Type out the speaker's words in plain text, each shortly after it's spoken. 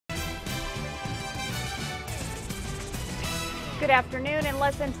Good afternoon. In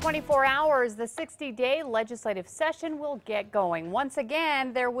less than 24 hours, the 60-day legislative session will get going. Once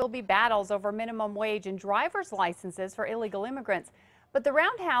again, there will be battles over minimum wage and driver's licenses for illegal immigrants. But the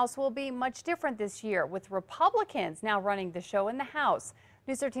roundhouse will be much different this year, with Republicans now running the show in the House.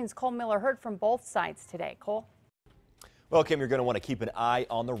 News 13's Cole Miller heard from both sides today. Cole? Well, Kim, you're going to want to keep an eye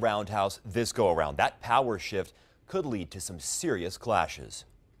on the roundhouse this go-around. That power shift could lead to some serious clashes.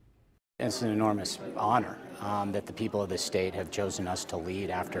 It's an enormous honor that the people of this state have chosen us to lead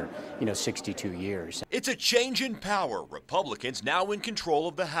after, 62 years. It's a change in power. Republicans now in control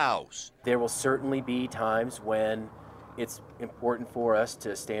of the House. There will certainly be times when it's important for us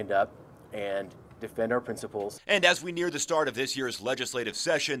to stand up and defend our principles. And as we near the start of this year's legislative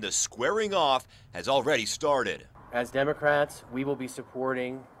session, the squaring off has already started. As Democrats, we will be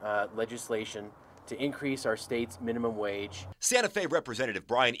supporting legislation to increase our state's minimum wage. Santa Fe Representative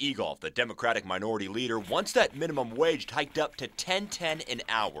Brian Egolf, the Democratic minority leader, wants that minimum wage hiked up to $10.10 an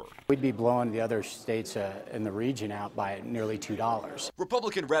hour. We'd be blowing the other states in the region out by nearly $2.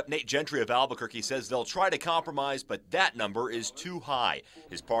 Republican Rep Nate Gentry of Albuquerque says they'll try to compromise, but that number is too high.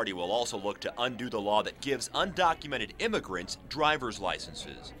 His party will also look to undo the law that gives undocumented immigrants driver's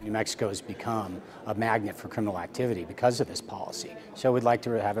licenses. New Mexico has become a magnet for criminal activity because of this policy, so we'd like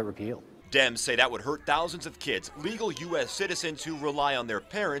to have it repealed. Dems say that would hurt thousands of kids, legal U.S. citizens who rely on their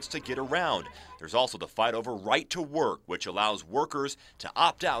parents to get around. There's also the fight over right to work, which allows workers to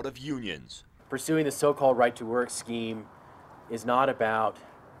opt out of unions. Pursuing the so-called right to work scheme is not about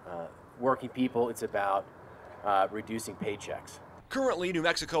working people, it's about reducing paychecks. Currently, New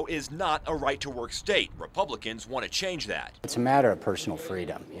Mexico is not a right-to-work state. Republicans want to change that. It's a matter of personal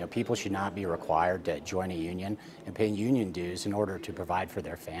freedom. People should not be required to join a union and pay union dues in order to provide for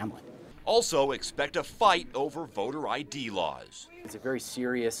their family. Also, expect a fight over voter ID laws. It's a very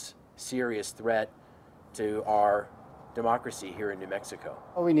serious threat to our democracy here in New Mexico.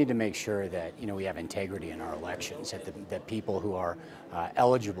 Well, we need to make sure that we have integrity in our elections, that people who are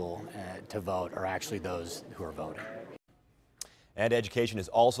eligible to vote are actually those who are voting. And education is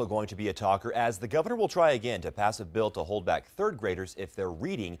also going to be a talker, as the governor will try again to pass a bill to hold back third graders if their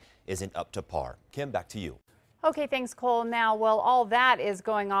reading isn't up to par. Kim, back to you. Okay, thanks, Cole. Now, while all that is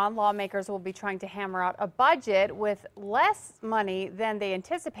going on, lawmakers will be trying to hammer out a budget with less money than they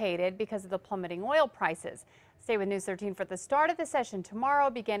anticipated because of the plummeting oil prices. Stay with News 13 for the start of the session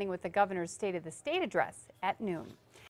tomorrow, beginning with the governor's State of the State address at noon.